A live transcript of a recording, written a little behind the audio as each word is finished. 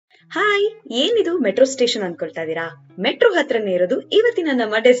Hi, ಏನಿದು metro station ಅನ್ಕೊಳ್ತಾ ಇದೀರಾ? Metro ಹತ್ರನೇ ಇರೋದು ಇವತ್ತಿನ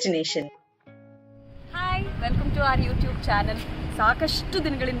ನಮ್ಮ destination. Hi, welcome to our YouTube channel. ಸಾಕಷ್ಟು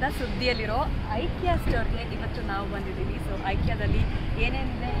ದಿನಗಳಿಂದ ಸುದ್ದಿಯಲ್ಲಿರೋ ಐಕಿಯಾ ಸ್ಟೋರ್ಗೆ ಇವತ್ತು ನಾವು ಬಂದಿದ್ದೀವಿ. ಸೊ ಐಕಿಯಾದಲ್ಲಿ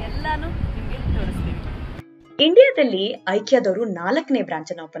ಏನೇನಿದೆ ಎಲ್ಲಾನು ನಿಮಗೆ ತೋರಿಸ್ತೀವಿ. ಇಂಡಿಯಾದಲ್ಲಿ ಐಕಿಯಾದವರು 4ನೇ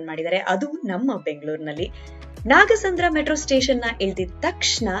ಬ್ರಾಂಚ್ ಅನ್ನು ಓಪನ್ ಮಾಡಿದ್ದಾರೆ. ಅದು ನಮ್ಮ ಬೆಂಗಳೂರಿನಲ್ಲಿ. ನಾಗಸಂದ್ರ ಮೆಟ್ರೋ ಸ್ಟೇಷನ್ ನ ಇಳಿದಿದ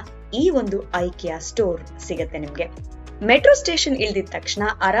ತಕ್ಷಣ ಈ ಒಂದು ಐಕಿಯಾ ಸ್ಟೋರ್ ಸಿಗತ್ತೆ ನಿಮ್ಗೆ. ಮೆಟ್ರೋ ಸ್ಟೇಷನ್ ಇಳಿದಿದ ತಕ್ಷಣ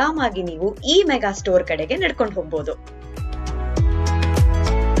ಆರಾಮಾಗಿ ನೀವು ಈ ಮೆಗಾ ಸ್ಟೋರ್ ಕಡೆಗೆ ನಡ್ಕೊಂಡು ಹೋಗ್ಬೋದು.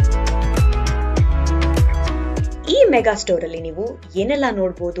 ಈ ಮೆಗಾ ಸ್ಟೋರ್ ಅಲ್ಲಿ ನೀವು ಏನೆಲ್ಲ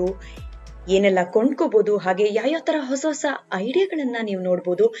ನೋಡ್ಬೋದು, ಏನೆಲ್ಲ ಕೊಂಡ್ಕೋಬಹುದು, ಹಾಗೆ ಯಾವ ತರ ಹೊಸ ಹೊಸ ಐಡಿಯಾಗಳನ್ನ ನೀವು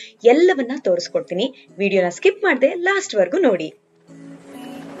ನೋಡ್ಬೋದು, ಎಲ್ಲವನ್ನ ತೋರಿಸ್ಕೊಡ್ತೀನಿ. ವಿಡಿಯೋನ ಸ್ಕಿಪ್ ಮಾಡದೆ ಲಾಸ್ಟ್ ವರ್ಗು ನೋಡಿ.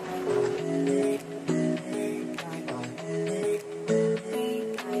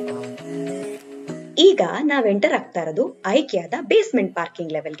 ಈಗ ನಾವ್ ಎಂಟರ್ ಆಗ್ತಾ ಇರೋದು ಐಕಿಯಾದ ಬೇಸ್ಮೆಂಟ್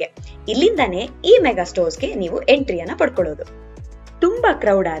ಪಾರ್ಕಿಂಗ್ ಲೆವೆಲ್ಗೆ. ಇಲ್ಲಿಂದಾನೇ ಈ ಮೆಗಾ ಸ್ಟೋರ್ಸ್ಗೆ ನೀವು ಎಂಟ್ರಿಯನ್ನ ಪಡ್ಕೊಳ್ಳೋದು. ತುಂಬಾ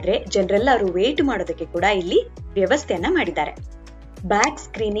ಕ್ರೌಡ್ ಆದ್ರೆ ಜನರೆಲ್ಲರೂ ವೇಟ್ ಮಾಡೋದಕ್ಕೆ ಕೂಡ ಇಲ್ಲಿ ವ್ಯವಸ್ಥೆಯನ್ನ ಮಾಡಿದ್ದಾರೆ. ಬ್ಯಾಕ್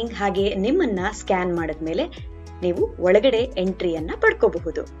ಸ್ಕ್ರೀನಿಂಗ್ ಹಾಗೆ ನಿಮ್ಮನ್ನ ಸ್ಕ್ಯಾನ್ ಮಾಡಿದ್ಮೇಲೆ ನೀವು ಒಳಗಡೆ ಎಂಟ್ರಿಯನ್ನ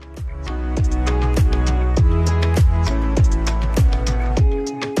ಪಡ್ಕೋಬಹುದು.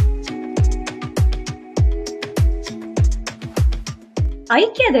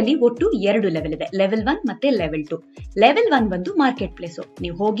 ಐಕಿಯಾದಲ್ಲಿ ಒಟ್ಟು 2 ಲೆವೆಲ್ ಇದೆ, ಲೆವೆಲ್ 1 ಮತ್ತೆ ಲೆವೆಲ್ 2. ಲೆವೆಲ್ 1 ಬಂದು ಮಾರ್ಕೆಟ್ ಪ್ಲೇಸ್,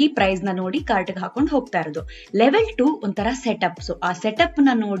 ನೀವು ಹೋಗಿ ಪ್ರೈಸ್ ನ ನೋಡಿ ಕಾರ್ಟ್ ಹಾಕೊಂಡು ಹೋಗ್ತಾ ಇರೋದು. ಲೆವೆಲ್ 2 ಒಂಥರ ಸೆಟಪ್. ಸೊ ಆ ಸೆಟಪ್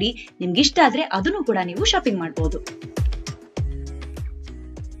ನ ನೋಡಿ ನಿಮ್ಗೆ ಇಷ್ಟ ಆದ್ರೆ ಅದನ್ನು ಕೂಡ ನೀವು ಶಾಪಿಂಗ್ ಮಾಡಬಹುದು.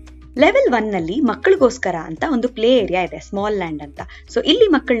 ಲೆವೆಲ್ 1 ನಲ್ಲಿ ಮಕ್ಕಳಿಗೋಸ್ಕರ ಅಂತ ಒಂದು ಪ್ಲೇ ಏರಿಯಾ ಇದೆ, ಸ್ಮಾಲ್ ಲ್ಯಾಂಡ್ ಅಂತ. ಸೊ ಇಲ್ಲಿ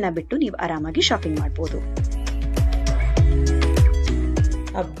ಮಕ್ಕಳನ್ನ ಬಿಟ್ಟು ನೀವು ಆರಾಮಾಗಿ ಶಾಪಿಂಗ್ ಮಾಡಬಹುದು.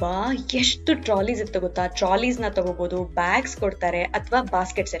 ಅಬ್ಬಾ, ಎಷ್ಟು ಟ್ರಾಲೀಸ್ ಇರುತ್ತೆ ಗೊತ್ತಾ? ಟ್ರಾಲೀಸ್ ನ ತಗೋಬಹುದು, ಬ್ಯಾಗ್ಸ್ ಕೊಡ್ತಾರೆ ಅಥವಾ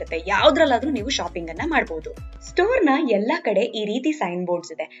ಬಾಸ್ಕೆಟ್ಸ್ ಇರುತ್ತೆ, ಯಾವ್ದ್ರಲ್ಲಾದ್ರೂ ನೀವು ಶಾಪಿಂಗ್ ಅನ್ನ ಮಾಡಬಹುದು. ಸ್ಟೋರ್ ನ ಎಲ್ಲಾ ಕಡೆ ಈ ರೀತಿ ಸೈನ್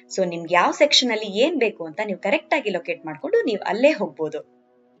ಬೋರ್ಡ್ಸ್ ಇದೆ. ಸೊ ನಿಮ್ಗೆ ಯಾವ ಸೆಕ್ಷನ್ ಅಲ್ಲಿ ಏನ್ ಬೇಕು ಅಂತ ನೀವು ಕರೆಕ್ಟ್ ಆಗಿ ಲೊಕೇಟ್ ಮಾಡ್ಕೊಂಡು ನೀವು ಅಲ್ಲೇ ಹೋಗ್ಬೋದು.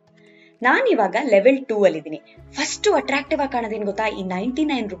 ನಾನಿವಾಗ ಲೆವೆಲ್ 2 ಅಲ್ಲಿ ಇದೀನಿ. ಫಸ್ಟ್ ಅಟ್ರಾಕ್ಟಿವ್ ಆಗಿ ಕಾಣೋದೇನ್ ಗೊತ್ತಾ? ಈ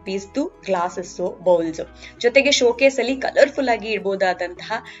 99 ರುಪೀಸ್ ಗ್ಲಾಸಸ್, ಬೌಲ್ಸ್, ಜೊತೆಗೆ ಶೋಕೇಸ್ ಅಲ್ಲಿ ಕಲರ್ಫುಲ್ ಆಗಿ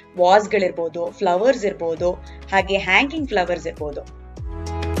ಇಡಬಹುದಾದಂತಹ ವಾಸ್ ಗಳಿರ್ಬೋದು, ಫ್ಲವರ್ಸ್ ಇರ್ಬೋದು, ಹಾಗೆ ಹ್ಯಾಂಗಿಂಗ್ ಫ್ಲವರ್ಸ್ ಇರ್ಬೋದು.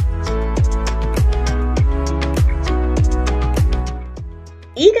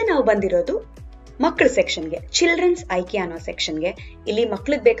 ಈಗ ನಾವು ಬಂದಿರೋದು ಮಕ್ಕಳ ಸೆಕ್ಷನ್ಗೆ, ಚಿಲ್ಡ್ರನ್ಸ್ ಐಕಿಯಾ ಅನ್ನೋ ಸೆಕ್ಷನ್ಗೆ. ಇಲ್ಲಿ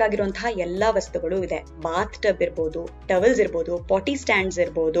ಮಕ್ಕಳಿಗೆ ಬೇಕಾಗಿರುವಂತಹ ಎಲ್ಲಾ ವಸ್ತುಗಳು ಇದೆ. ಬಾತ್ ಟಬ್ ಇರ್ಬೋದು, ಟವಲ್ಸ್ ಇರ್ಬೋದು, ಪಾಟಿ ಸ್ಟ್ಯಾಂಡ್ಸ್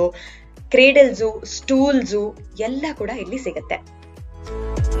ಇರ್ಬೋದು, ಕ್ರೇಡಲ್ಸು, ಸ್ಟೂಲ್ಸು ಎಲ್ಲ ಕೂಡ ಇಲ್ಲಿ ಸಿಗುತ್ತೆ.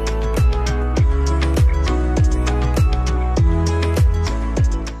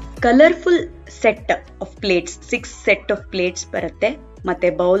 Colourful set of plates, 6 set of plates ಬರುತ್ತೆ, ಮತ್ತೆ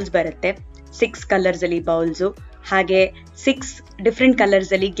ಬೌಲ್ಸ್ ಬರುತ್ತೆ. 6 ಕಲರ್ಸ್ ಅಲ್ಲಿ ಬೌಲ್ಸ್, ಹಾಗೆ 6 ಡಿಫ್ರೆಂಟ್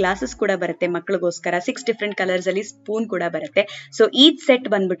ಕಲರ್ಸ್ ಅಲ್ಲಿ ಗ್ಲಾಸಸ್ ಕೂಡ ಬರುತ್ತೆ ಮಕ್ಕಳಿಗೋಸ್ಕರ. 6 ಡಿಫ್ರೆಂಟ್ ಕಲರ್ಸ್ ಅಲ್ಲಿ ಸ್ಪೂನ್ ಕೂಡ ಬರುತ್ತೆ. ಸೊ ಈ ಸೆಟ್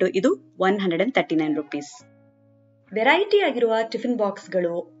ಬಂದ್ಬಿಟ್ಟು ಇದು 139 ರುಪೀಸ್. ವೆರೈಟಿ ಆಗಿರುವ ಟಿಫಿನ್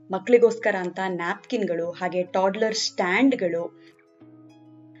ಬಾಕ್ಸ್ಗಳು, ಮಕ್ಕಳಿಗೋಸ್ಕರ ಅಂತ ನ್ಯಾಪ್ಕಿನ್ಗಳು, ಹಾಗೆ ಟಾಡ್ಲರ್ ಸ್ಟ್ಯಾಂಡ್ಗಳು,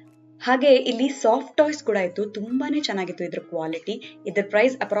 ಹಾಗೆ ಇಲ್ಲಿ ಸಾಫ್ಟ್ ಟಾಯ್ಸ್ ಕೂಡ ಇತ್ತು. ತುಂಬಾನೇ ಚೆನ್ನಾಗಿತ್ತು ಇದ್ರ ಕ್ವಾಲಿಟಿ. ಇದ್ರ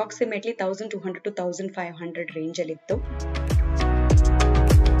ಪ್ರೈಸ್ ಅಪ್ರಾಕ್ಸಿಮೇಟ್ಲಿ 1200 to 1500 ರೇಂಜ್ ಅಲ್ಲಿ ಇತ್ತು.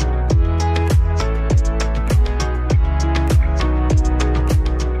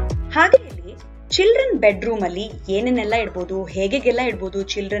 ಹಾಗೆ ಇಲ್ಲಿ ಚಿಲ್ಡ್ರನ್ ಬೆಡ್ರೂಮ್ ಅಲ್ಲಿ ಏನೇನೆಲ್ಲ ಇಡ್ಬೋದು, ಹೇಗೆಲ್ಲ ಇಡ್ಬೋದು,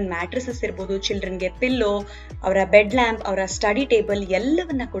 ಚಿಲ್ಡ್ರನ್ ಮ್ಯಾಟ್ರಸಸ್ ಇರ್ಬೋದು, ಚಿಲ್ಡ್ರನ್ಗೆ ಪಿಲ್ಲೋ, ಅವರ ಬೆಡ್ ಲ್ಯಾಂಪ್, ಅವರ ಸ್ಟಡಿ ಟೇಬಲ್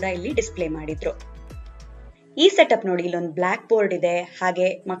ಎಲ್ಲವನ್ನ ಕೂಡ ಇಲ್ಲಿ ಡಿಸ್ಪ್ಲೇ ಮಾಡಿದ್ರು. ಈ ಸೆಟಪ್ ನೋಡಿ, ಇಲ್ಲೊಂದು ಬ್ಲಾಕ್ ಬೋರ್ಡ್ ಇದೆ, ಹಾಗೆ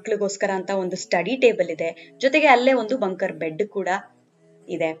ಮಕ್ಕಳಿಗೋಸ್ಕರ ಅಂತ ಒಂದು ಸ್ಟಡಿ ಟೇಬಲ್ ಇದೆ, ಜೊತೆಗೆ ಅಲ್ಲೇ ಒಂದು ಬಂಕರ್ ಬೆಡ್ ಕೂಡ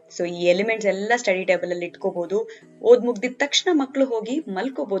ಇದೆ. ಸೊ ಈ ಎಲಿಮೆಂಟ್ಸ್ ಎಲ್ಲ ಸ್ಟಡಿ ಟೇಬಲ್ ಅಲ್ಲಿ ಇಟ್ಕೋಬಹುದು. ಓದ್ ಮುಗ್ದಿದ ತಕ್ಷಣ ಮಕ್ಕಳು ಹೋಗಿ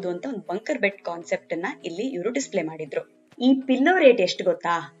ಮಲ್ಕೋಬಹುದು ಅಂತ ಒಂದು ಬಂಕರ್ ಬೆಡ್ ಕಾನ್ಸೆಪ್ಟ್ ಅನ್ನ ಇಲ್ಲಿ ಇವರು ಡಿಸ್ಪ್ಲೇ ಮಾಡಿದ್ರು. ಈ ಪಿಲ್ಲೋ ರೇಟ್ ಎಷ್ಟು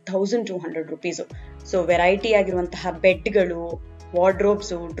ಗೊತ್ತಾ? 1200 ರುಪೀಸು. ಸೊ ವೆರೈಟಿ ಆಗಿರುವಂತಹ ಬೆಡ್ಗಳು,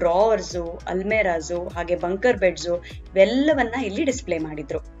 ವಾರ್ಡ್ರೋಬ್ಸು, ಡ್ರಾವರ್ಸು, ಅಲ್ಮೇರಾಸು, ಹಾಗೆ ಬಂಕರ್ ಬೆಡ್ಸು ಇವೆಲ್ಲವನ್ನ ಇಲ್ಲಿ ಡಿಸ್ಪ್ಲೇ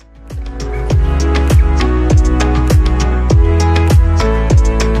ಮಾಡಿದ್ರು.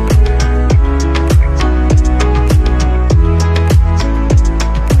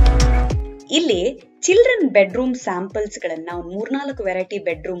 ಇಲ್ಲಿ ಚಿಲ್ಡ್ರನ್ ಬೆಡ್ರೂಮ್ ಸ್ಯಾಂಪಲ್ಸ್ ಗಳನ್ನ 3-4 ವೆರೈಟಿ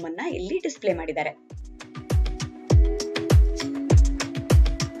ಬೆಡ್ರೂಮ್ ಅನ್ನ ಇಲ್ಲಿ ಡಿಸ್ಪ್ಲೇ ಮಾಡಿದ್ದಾರೆ.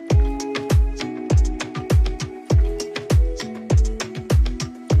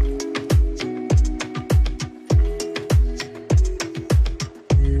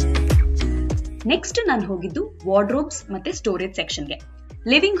 ನೆಕ್ಸ್ಟ್ ನಾನು ಹೋಗಿದ್ದು ವಾರ್ಡ್ರೋಬ್ಸ್ ಮತ್ತೆ ಸ್ಟೋರೇಜ್ ಸೆಕ್ಷನ್ಗೆ.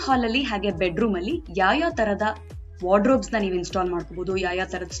 ಲಿವಿಂಗ್ ಹಾಲ್ ಅಲ್ಲಿ ಹಾಗೆ ಬೆಡ್ರೂಮ್ ಅಲ್ಲಿ ಯಾವ ತರದ ವಾರ್ಡ್ರೋಬ್ಸ್ ನ ನೀವು ಇನ್ಸ್ಟಾಲ್ ಮಾಡ್ಕೋಬಹುದು, ಯಾವ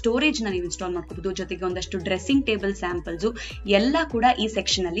ತರದ ಸ್ಟೋರೇಜ್ ನ ನೀವು ಇನ್ಸ್ಟಾಲ್ ಮಾಡ್ಕೋಬಹುದು, ಜೊತೆಗೆ ಒಂದಷ್ಟು ಡ್ರೆಸ್ಸಿಂಗ್ ಟೇಬಲ್ ಸ್ಯಾಂಪಲ್ಸ್ ಎಲ್ಲ ಕೂಡ ಈ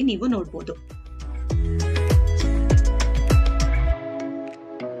ಸೆಕ್ಷನ್ ಅಲ್ಲಿ ನೀವು ನೋಡಬಹುದು.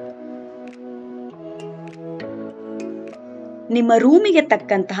 ನಿಮ್ಮ ರೂಮಿಗೆ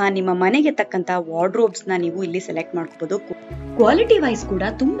ತಕ್ಕಂತಹ, ನಿಮ್ಮ ಮನೆಗೆ ತಕ್ಕಂತಹ ವಾರ್ಡ್ರೋಬ್ಸ್ ನ ನೀವು ಇಲ್ಲಿ ಸೆಲೆಕ್ಟ್ ಮಾಡ್ಕೋಬಹುದು. ಕ್ವಾಲಿಟಿ ವೈಸ್ ಕೂಡ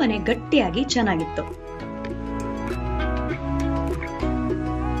ತುಂಬಾನೇ ಗಟ್ಟಿಯಾಗಿ ಚೆನ್ನಾಗಿತ್ತು.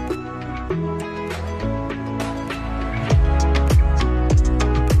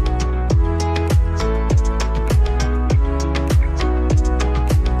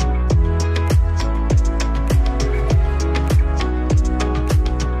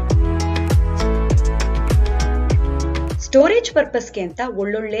 ಸ್ಟೋರೇಜ್ ಪರ್ಪಸ್ಗೆ ಅಂತ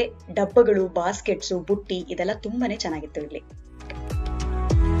ಒಳ್ಳೊಳ್ಳೆ ಡಬ್ಬಗಳು, ಬಾಸ್ಕೆಟ್ಸು, ಬುಟ್ಟಿ ಇದೆಲ್ಲ ತುಂಬಾನೇ ಚೆನ್ನಾಗಿತ್ತು ಇಲ್ಲಿ.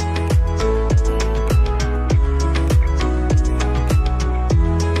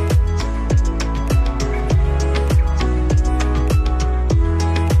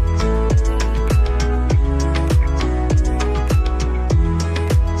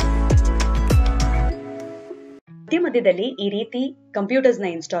 ಮಧ್ಯದಲ್ಲಿ ಈ ರೀತಿ ಕಂಪ್ಯೂಟರ್ಸ್ ನ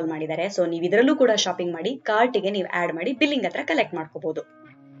ಇನ್ಸ್ಟಾಲ್ ಮಾಡಿದ್ದಾರೆ. ಸೊ ನೀವು ಇದರಲ್ಲೂ ಕೂಡ ಶಾಪಿಂಗ್ ಮಾಡಿ ಕಾರ್ಟಿಗೆ ನೀವು ಆಡ್ ಮಾಡಿ ಬಿಲ್ಲಿಂಗ್ ಹತ್ರ ಕಲೆಕ್ಟ್ ಮಾಡ್ಕೋಬಹುದು.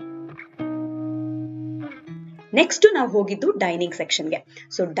 ನೆಕ್ಸ್ಟ್ ನಾವು ಹೋಗಿದ್ದು ಡೈನಿಂಗ್ ಸೆಕ್ಷನ್ಗೆ.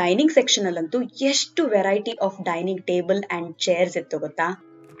 ಸೊ ಡೈನಿಂಗ್ ಸೆಕ್ಷನ್ ಅಲ್ಲಂತೂ ಎಷ್ಟು variety of dining table and chairs ಇತ್ತು ಗೊತ್ತಾ.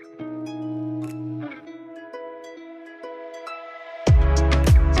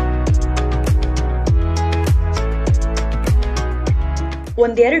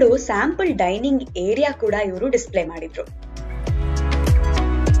 ಒಂದೆರಡು ಸ್ಯಾಂಪಲ್ ಡೈನಿಂಗ್ ಏರಿಯಾ ಕೂಡ ಇವರು ಡಿಸ್ಪ್ಲೇ ಮಾಡಿದ್ರು.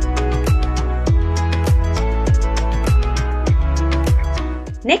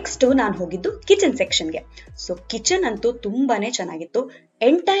 ನೆಕ್ಸ್ಟ್ ನಾನು ಹೋಗಿದ್ದು ಕಿಚನ್ ಸೆಕ್ಷನ್ಗೆ. ಸೊ ಕಿಚನ್ ಅಂತೂ ತುಂಬಾನೇ ಚೆನ್ನಾಗಿತ್ತು.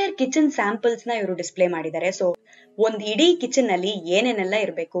 ಎಂಟೈರ್ ಕಿಚನ್ ಸ್ಯಾಂಪಲ್ಸ್ ನ ಇವರು ಡಿಸ್ಪ್ಲೇ ಮಾಡಿದ್ದಾರೆ. ಸೊ ಒಂದ್ ಇಡೀ ಕಿಚನ್ ಅಲ್ಲಿ ಏನೇನೆಲ್ಲ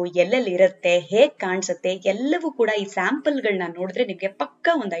ಇರಬೇಕು, ಎಲ್ಲೆಲ್ಲಿ ಇರುತ್ತೆ, ಹೇಗ್ ಕಾಣಿಸುತ್ತೆ, ಎಲ್ಲವೂ ಕೂಡ ಈ ಸ್ಯಾಂಪಲ್ ಗಳನ್ನ ನೋಡಿದ್ರೆ ನಿಮ್ಗೆ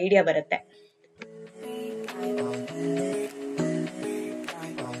ಪಕ್ಕಾ ಒಂದು ಐಡಿಯಾ ಬರುತ್ತೆ.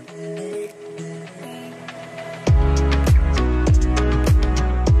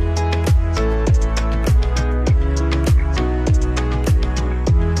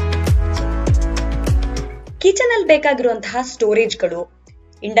 ಕಿಚನ್ ಅಲ್ಲಿ ಬೇಕಾಗಿರುವಂತಹ ಸ್ಟೋರೇಜ್ಗಳು,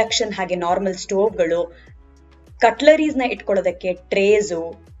 ಇಂಡಕ್ಷನ್ ಹಾಗೆ ನಾರ್ಮಲ್ ಸ್ಟೋವ್ಗಳು, ಕಟ್ಲರೀಸ್ ನ ಇಟ್ಕೊಳ್ಳೋದಕ್ಕೆ ಟ್ರೇಸು,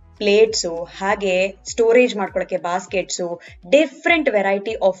 ಪ್ಲೇಟ್ಸು, ಹಾಗೆ ಸ್ಟೋರೇಜ್ ಮಾಡ್ಕೊಳ್ಳೋಕೆ ಬಾಸ್ಕೆಟ್ಸು, ಡಿಫ್ರೆಂಟ್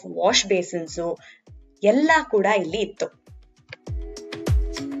ವೆರೈಟಿ ಆಫ್ ವಾಶ್ ಬೇಸಿನ್ಸು ಎಲ್ಲ ಕೂಡ ಇಲ್ಲಿ ಇತ್ತು.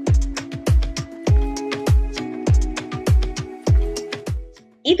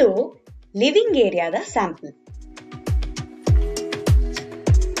 ಇದು ಲಿವಿಂಗ್ ಏರಿಯಾದ ಸ್ಯಾಂಪಲ್.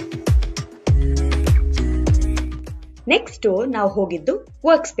 ನೆಕ್ಸ್ಟ್ ನಾವು ಹೋಗಿದ್ದು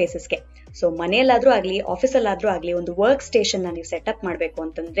ವರ್ಕ್ ಸ್ಪೇಸಸ್ಗೆ. ಸೊ ಮನೆಯಲ್ಲಾದ್ರೂ ಆಗ್ಲಿ, ಆಫೀಸಲ್ಲಾದ್ರೂ ಆಗ್ಲಿ, ಒಂದು ವರ್ಕ್ ಸ್ಟೇಷನ್ ನೀವು ಸೆಟಪ್ ಮಾಡಬೇಕು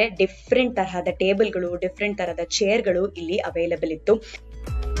ಅಂತಂದ್ರೆ ಡಿಫ್ರೆಂಟ್ ತರಹದ ಟೇಬಲ್ಗಳು, ಡಿಫ್ರೆಂಟ್ ತರಹದ ಚೇರ್ಗಳು ಇಲ್ಲಿ ಅವೈಲೇಬಲ್ ಇತ್ತು.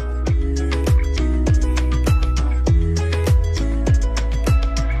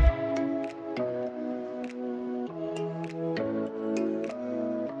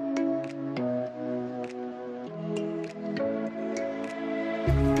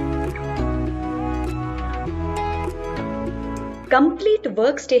 ಕಂಪ್ಲೀಟ್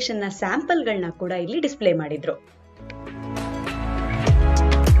ವರ್ಕ್ ಸ್ಟೇಷನ್ ನ ಸ್ಯಾಂಪಲ್ ಗಳನ್ನ ಕೂಡ ಇಲ್ಲಿ ಡಿಸ್ಪ್ಲೇ ಮಾಡಿದ್ರು.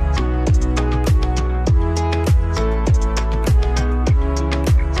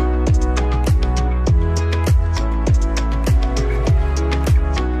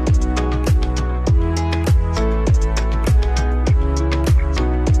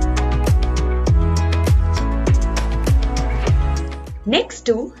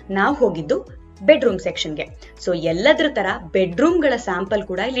 ನೆಕ್ಸ್ಟ್ ನಾವು ಹೋಗಿದ್ದು ಬೆಡ್ರೂಮ್ ಸೆಕ್ಷನ್ಗೆ. ಸೊ ಎಲ್ಲದ್ರ ತರ ಬೆಡ್ರೂಮ್ಗಳ ಸ್ಯಾಂಪಲ್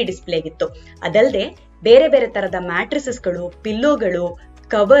ಕೂಡ ಇಲ್ಲಿ ಡಿಸ್ಪ್ಲೇ ಆಗಿತ್ತು. ಅದಲ್ಲದೆ ಬೇರೆ ಬೇರೆ ತರದ ಮ್ಯಾಟ್ರಿಸಸ್ಗಳು, ಪಿಲ್ಲೋಗಳು,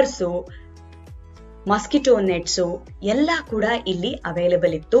 ಕವರ್ಸು, ಮಸ್ಕಿಟೋ ನೆಟ್ಸು ಎಲ್ಲ ಕೂಡ ಇಲ್ಲಿ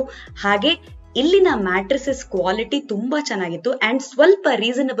ಅವೈಲೇಬಲ್ ಇತ್ತು. ಹಾಗೆ ಇಲ್ಲಿನ ಮ್ಯಾಟ್ರಿಸಸ್ ಕ್ವಾಲಿಟಿ ತುಂಬಾ ಚೆನ್ನಾಗಿತ್ತು ಅಂಡ್ ಸ್ವಲ್ಪ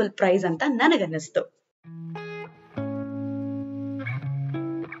ರೀಸನಬಲ್ ಪ್ರೈಸ್ ಅಂತ ನನಗನ್ನಿಸ್ತು.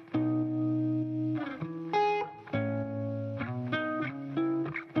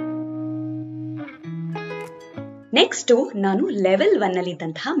 ನೆಕ್ಸ್ಟ್ ನಾನು ಲೆವೆಲ್ 1 ಅಲ್ಲಿ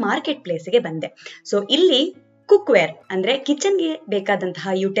ಇದ್ದಂತಹ ಮಾರ್ಕೆಟ್ ಪ್ಲೇಸ್ಗೆ ಬಂದೆ. ಸೊ ಇಲ್ಲಿ ಕುಕ್ವೇರ್ ಅಂದ್ರೆ ಕಿಚನ್ಗೆ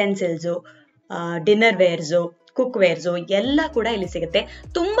ಬೇಕಾದಂತಹ utensils, dinner wears, cook wears ಎಲ್ಲ ಕೂಡ ಇಲ್ಲಿ ಸಿಗುತ್ತೆ.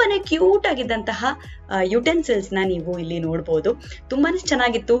 ತುಂಬಾನೇ ಕ್ಯೂಟ್ ಆಗಿದ್ದಂತಹ ಯುಟೆನ್ಸಿಲ್ಸ್ ನ ನೀವು ಇಲ್ಲಿ ನೋಡಬಹುದು. ತುಂಬಾನೇ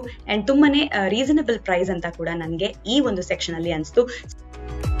ಚೆನ್ನಾಗಿತ್ತು ಅಂಡ್ ತುಂಬಾನೇ ರೀಸನಬಲ್ ಪ್ರೈಸ್ ಅಂತ ಕೂಡ ನನಗೆ ಈ ಒಂದು ಸೆಕ್ಷನ್ ಅಲ್ಲಿ ಅನಿಸ್ತು.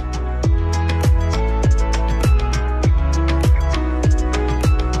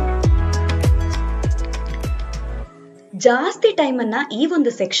 ಜಾಸ್ತಿ ಟೈಮ್ ಅನ್ನ ಈ ಒಂದು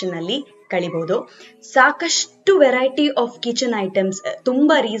ಸೆಕ್ಷನ್ ಅಲ್ಲಿ ಕಳಿಬಹುದು. ಸಾಕಷ್ಟು ವೆರೈಟಿ ಆಫ್ ಕಿಚನ್ ಐಟಮ್ಸ್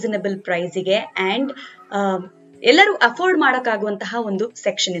ತುಂಬಾ ರೀಸನಬಲ್ ಪ್ರೈಸಿಗೆ ಅಂಡ್ ಎಲ್ಲರೂ ಅಫೋರ್ಡ್ ಮಾಡಕ್ಕಾಗುವಂತಹ ಒಂದು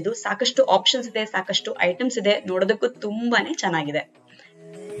ಸೆಕ್ಷನ್ ಇದು. ಸಾಕಷ್ಟು ಆಪ್ಷನ್ಸ್ ಇದೆ, ಸಾಕಷ್ಟು ಐಟಮ್ಸ್ ಇದೆ, ನೋಡೋದಕ್ಕೂ ತುಂಬಾನೇ ಚೆನ್ನಾಗಿದೆ.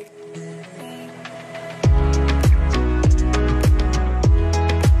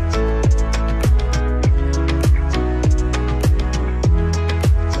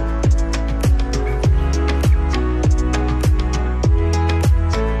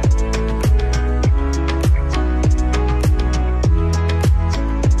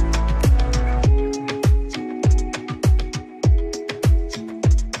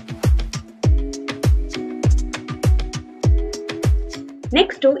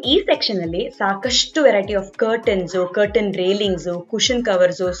 ನೆಕ್ಸ್ಟ್ ಈ ಸೆಕ್ಷನ್ ಅಲ್ಲಿ ಸಾಕಷ್ಟು variety of curtains, curtain railings, cushion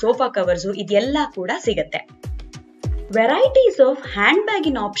covers, sofa covers ಇದೆಲ್ಲ ಕೂಡ ಸಿಗತ್ತೆ. ವೆರೈಟೀಸ್ ಆಫ್ ಹ್ಯಾಂಡ್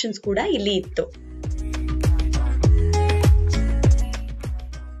ಬ್ಯಾಗಿನ ಆಪ್ಷನ್ಸ್ ಕೂಡ ಇಲ್ಲಿ ಇತ್ತು.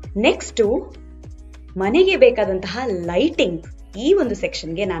 ನೆಕ್ಸ್ಟ್ ಮನೆಗೆ ಬೇಕಾದಂತಹ ಲೈಟಿಂಗ್ ಈ ಒಂದು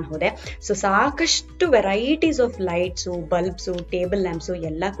ಸೆಕ್ಷನ್ಗೆ ನಾನು ಹೋದೆ. ಸೊ ಸಾಕಷ್ಟು varieties of lights, bulbs, table lamps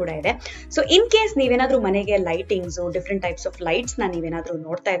ಎಲ್ಲ ಕೂಡ ಇದೆ. ಸೊ ಇನ್ ಕೇಸ್ ನೀವೇನಾದ್ರೂ ಮನೆಗೆ lightings, different types of lights ನೀವೇನಾದ್ರೂ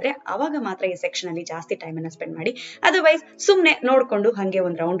ನೋಡ್ತಾ ಇದ್ರೆ ಅವಾಗ ಮಾತ್ರ ಈ ಸೆಕ್ಷನ್ ಅಲ್ಲಿ ಜಾಸ್ತಿ ಟೈಮ್ ಅನ್ನ ಸ್ಪೆಂಡ್ ಮಾಡಿ. ಅದರ್ವೈಸ್ ಸುಮ್ನೆ ನೋಡ್ಕೊಂಡು ಹಂಗೆ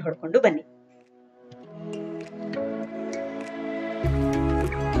ಒಂದ್ ರೌಂಡ್ ಹೊಡ್ಕೊಂಡು ಬನ್ನಿ.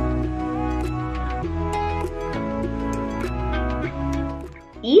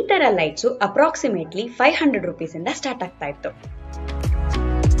 ಈ ತರ ಲೈಟ್ಸ್ ಅಪ್ರಾಕ್ಸಿಮೇಟ್ಲಿ 500 ರೂಪೀಸ್ ಇಂದ ಸ್ಟಾರ್ಟ್ ಆಗ್ತಾ ಇತ್ತು.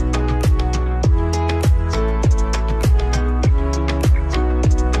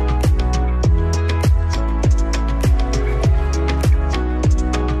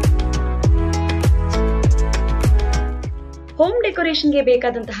 ಹೋಮ್ ಡೆಕೋರೇಷನ್ಗೆ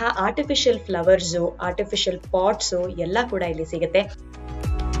ಬೇಕಾದಂತಹ ಆರ್ಟಿಫಿಷಿಯಲ್ ಫ್ಲವರ್ಸ್, ಆರ್ಟಿಫಿಷಿಯಲ್ ಪಾಟ್ಸ್ ಎಲ್ಲ ಕೂಡ ಇಲ್ಲಿ ಸಿಗುತ್ತೆ.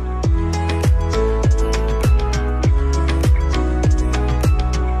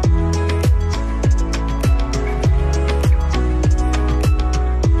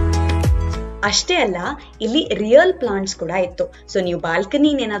 ಅಷ್ಟೇ ಅಲ್ಲ, ಇಲ್ಲಿ ರಿಯಲ್ ಪ್ಲಾಂಟ್ಸ್ ಕೂಡ ಇತ್ತು. ಸೊ ನೀವು ಬಾಲ್ಕನಿ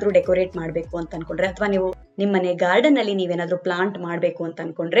ಏನಾದ್ರೂ ಡೆಕೋರೇಟ್ ಮಾಡಬೇಕು ಅಂತ ಅನ್ಕೊಂಡ್ರೆ, ಅಥವಾ ನೀವು ನಿಮ್ಮನೆ ಗಾರ್ಡನ್ ಅಲ್ಲಿ ನೀವೇನಾದ್ರೂ ಪ್ಲಾಂಟ್ ಮಾಡಬೇಕು ಅಂತ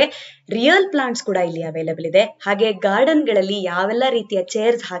ಅನ್ಕೊಂಡ್ರೆ ರಿಯಲ್ ಪ್ಲಾಂಟ್ಸ್ ಕೂಡ ಇಲ್ಲಿ ಅವೈಲೇಬಲ್ ಇದೆ. ಹಾಗೆ ಗಾರ್ಡನ್ ಗಳಲ್ಲಿ ಯಾವೆಲ್ಲ ರೀತಿಯ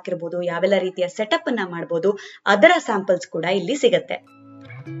ಚೇರ್ಸ್ ಹಾಕಿರ್ಬೋದು, ಯಾವೆಲ್ಲ ರೀತಿಯ ಸೆಟಪ್ ಅನ್ನ ಮಾಡಬಹುದು, ಅದರ ಸ್ಯಾಂಪಲ್ಸ್ ಕೂಡ ಇಲ್ಲಿ ಸಿಗತ್ತೆ.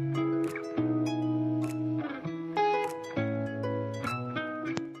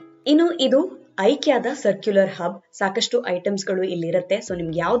 ಇನ್ನು ಇದು ಐಕ್ಯಾದ ಸರ್ಕ್ಯುಲರ್ ಹಬ್. ಸಾಕಷ್ಟು ಐಟಮ್ಸ್ ಗಳು ಇಲ್ಲಿ ಇರುತ್ತೆ. ಸೊ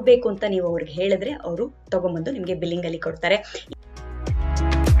ನಿಮ್ಗೆ ಯಾವ್ದು ಬೇಕು ಅಂತ ನೀವು ಅವ್ರಿಗೆ ಹೇಳಿದ್ರೆ ಅವರು ತಗೊಂಡ್ಬಂದು ನಿಮ್ಗೆ ಬಿಲ್ಲಿಂಗ್ ಅಲ್ಲಿ ಕೊಡ್ತಾರೆ.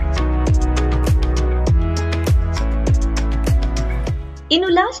 ಇನ್ನು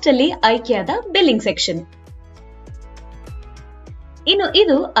ಲಾಸ್ಟ್ ಅಲ್ಲಿ ಐಕ್ಯಾದ ಬಿಲ್ಲಿಂಗ್ ಸೆಕ್ಷನ್. ಇನ್ನು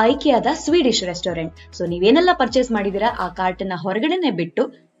ಇದು ಐಕ್ಯಾದ ಸ್ವೀಡಿಶ್ ರೆಸ್ಟೋರೆಂಟ್. ಸೊ ನೀವೇನೆಲ್ಲ ಪರ್ಚೇಸ್ ಮಾಡಿದೀರಾ ಆ ಕಾರ್ಟ್ ನ ಹೊರಗಡೆನೆ ಬಿಟ್ಟು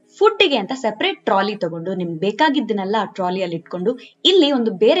ಫುಡ್ಗೆ ಅಂತ ಸೆಪರೇಟ್ ಟ್ರಾಲಿ ತಗೊಂಡು ನಿಮ್ಗೆ ಬೇಕಾಗಿದ್ದನ್ನೆಲ್ಲ ಆ ಟ್ರಾಲಿಯಲ್ಲಿ ಇಟ್ಕೊಂಡು ಇಲ್ಲಿ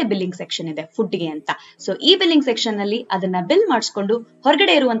ಒಂದು ಬೇರೆ ಬಿಲ್ಲಿಂಗ್ ಸೆಕ್ಷನ್ ಇದೆ ಫುಡ್ಗೆ ಅಂತ. ಸೊ ಈ ಬಿಲ್ಲಿಂಗ್ ಸೆಕ್ಷನ್ ಅಲ್ಲಿ ಅದನ್ನ ಬಿಲ್ ಮಾಡಿಸ್ಕೊಂಡು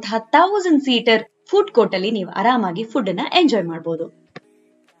ಹೊರಗಡೆ ಇರುವಂತಹ 1000 ಸೀಟರ್ ಫುಡ್ ಕೋರ್ಟ್ ಅಲ್ಲಿ ನೀವು ಆರಾಮಾಗಿ ಫುಡ್ ಅನ್ನ ಎಂಜಾಯ್ ಮಾಡಬಹುದು.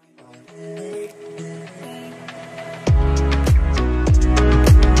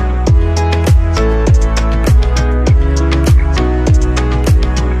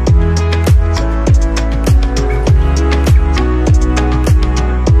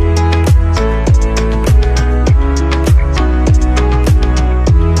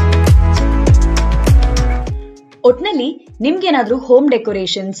 ಒಟ್ನಲ್ಲಿ ನಿಮ್ಗೇನಾದ್ರೂ ಹೋಮ್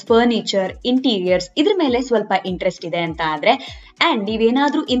ಡೆಕೋರೇಷನ್ಸ್, ಫರ್ನಿಚರ್, ಇಂಟೀರಿಯರ್ಸ್ ಇದ್ರ ಮೇಲೆ ಸ್ವಲ್ಪ ಇಂಟ್ರೆಸ್ಟ್ ಇದೆ ಅಂತ ಆದ್ರೆ ಅಂಡ್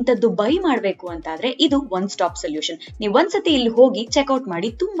ನೀವೇನಾದ್ರೂ ಇಂಥದ್ದು ಬೈ ಮಾಡಬೇಕು ಅಂತ ಆದ್ರೆ ಇದು ಒನ್ ಸ್ಟಾಪ್ ಸೊಲ್ಯೂಷನ್. ನೀವು ಒಂದ್ಸತಿ ಇಲ್ಲಿ ಹೋಗಿ ಚೆಕ್ಔಟ್ ಮಾಡಿ,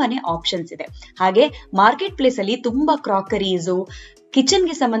 ತುಂಬಾನೇ ಆಪ್ಷನ್ಸ್ ಇದೆ. ಹಾಗೆ ಮಾರ್ಕೆಟ್ ಪ್ಲೇಸ್ ಅಲ್ಲಿ ತುಂಬಾ ಕ್ರಾಕರೀಸು,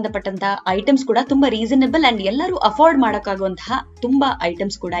 ಕಿಚನ್ಗೆ ಸಂಬಂಧಪಟ್ಟಂತಹ ಐಟಮ್ಸ್ ಕೂಡ ತುಂಬಾ ರೀಸನಬಲ್ ಅಂಡ್ ಎಲ್ಲರೂ ಅಫೋರ್ಡ್ ಮಾಡಕ್ಕಾಗುವಂತಹ ತುಂಬಾ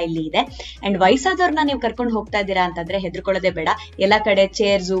ಐಟಮ್ಸ್ ಕೂಡ ಇಲ್ಲಿ ಇದೆ. ಅಂಡ್ ವಯಸ್ಸಾದವ್ರನ್ನ ನೀವು ಕರ್ಕೊಂಡು ಹೋಗ್ತಾ ಇದ್ದೀರಾ ಅಂತಂದ್ರೆ ಹೆದರ್ಕೊಳ್ಳೋದೇ ಬೇಡ. ಎಲ್ಲಾ ಕಡೆ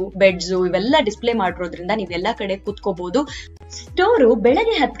ಚೇರ್ಸು, ಬೆಡ್ಸು ಇವೆಲ್ಲ ಡಿಸ್ಪ್ಲೇ ಮಾಡಿರೋದ್ರಿಂದ ನೀವೆಲ್ಲಾ ಕಡೆ ಕೂತ್ಕೋಬಹುದು. ಸ್ಟೋರು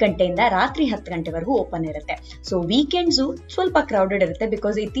ಬೆಳಗ್ಗೆ 10 ಗಂಟೆಯಿಂದ ರಾತ್ರಿ 10 ಗಂಟೆವರೆಗೂ ಓಪನ್ ಇರುತ್ತೆ. ಸೊ ವೀಕೆಂಡ್ಸು ಸ್ವಲ್ಪ ಕ್ರೌಡೆಡ್ ಇರುತ್ತೆ,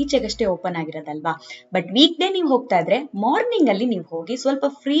 ಬಿಕಾಸ್ ಇತ್ತೀಚೆಗಷ್ಟೇ ಓಪನ್ ಆಗಿರೋದಲ್ವಾ. ಬಟ್ ವೀಕ್ ಡೇ ನೀವು ಹೋಗ್ತಾ ಇದ್ರೆ ಮಾರ್ನಿಂಗ್ ಅಲ್ಲಿ ನೀವು ಹೋಗಿ ಸ್ವಲ್ಪ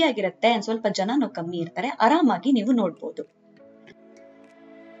ಫ್ರೀ ಆಗಿರುತ್ತೆ, ಸ್ವಲ್ಪ ಜನನು ಕಮ್ಮಿ ಇರ್ತಾರೆ, ಆರಾಮಾಗಿ ನೀವು ನೋಡ್ಬೋದು.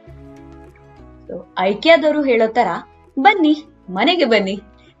 ಐಕ್ಯಾದವರು ಹೇಳೋ ತರ ಬನ್ನಿ, ಮನೆಗೆ ಬನ್ನಿ.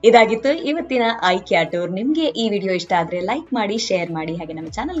 ಇದಾಗಿತ್ತು ಇವತ್ತಿನ ಐಕ್ಯಾ ಟೂರ್. ನಿಮ್ಗೆ ಈ ವಿಡಿಯೋ ಇಷ್ಟ ಆದ್ರೆ ಲೈಕ್ ಮಾಡಿ, ಶೇರ್ ಮಾಡಿ, ಹಾಗೆ ನಮ್ಮ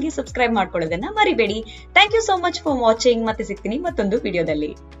ಚಾನಲ್ಗೆ ಸಬ್ಸ್ಕ್ರೈಬ್ ಮಾಡ್ಕೊಳ್ಳೋದನ್ನ ಮರಿಬೇಡಿ. Thank you so much for watching. ಮತ್ತೆ ಸಿಗ್ತೀನಿ ಮತ್ತೊಂದು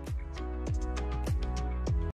ವಿಡಿಯೋದಲ್ಲಿ.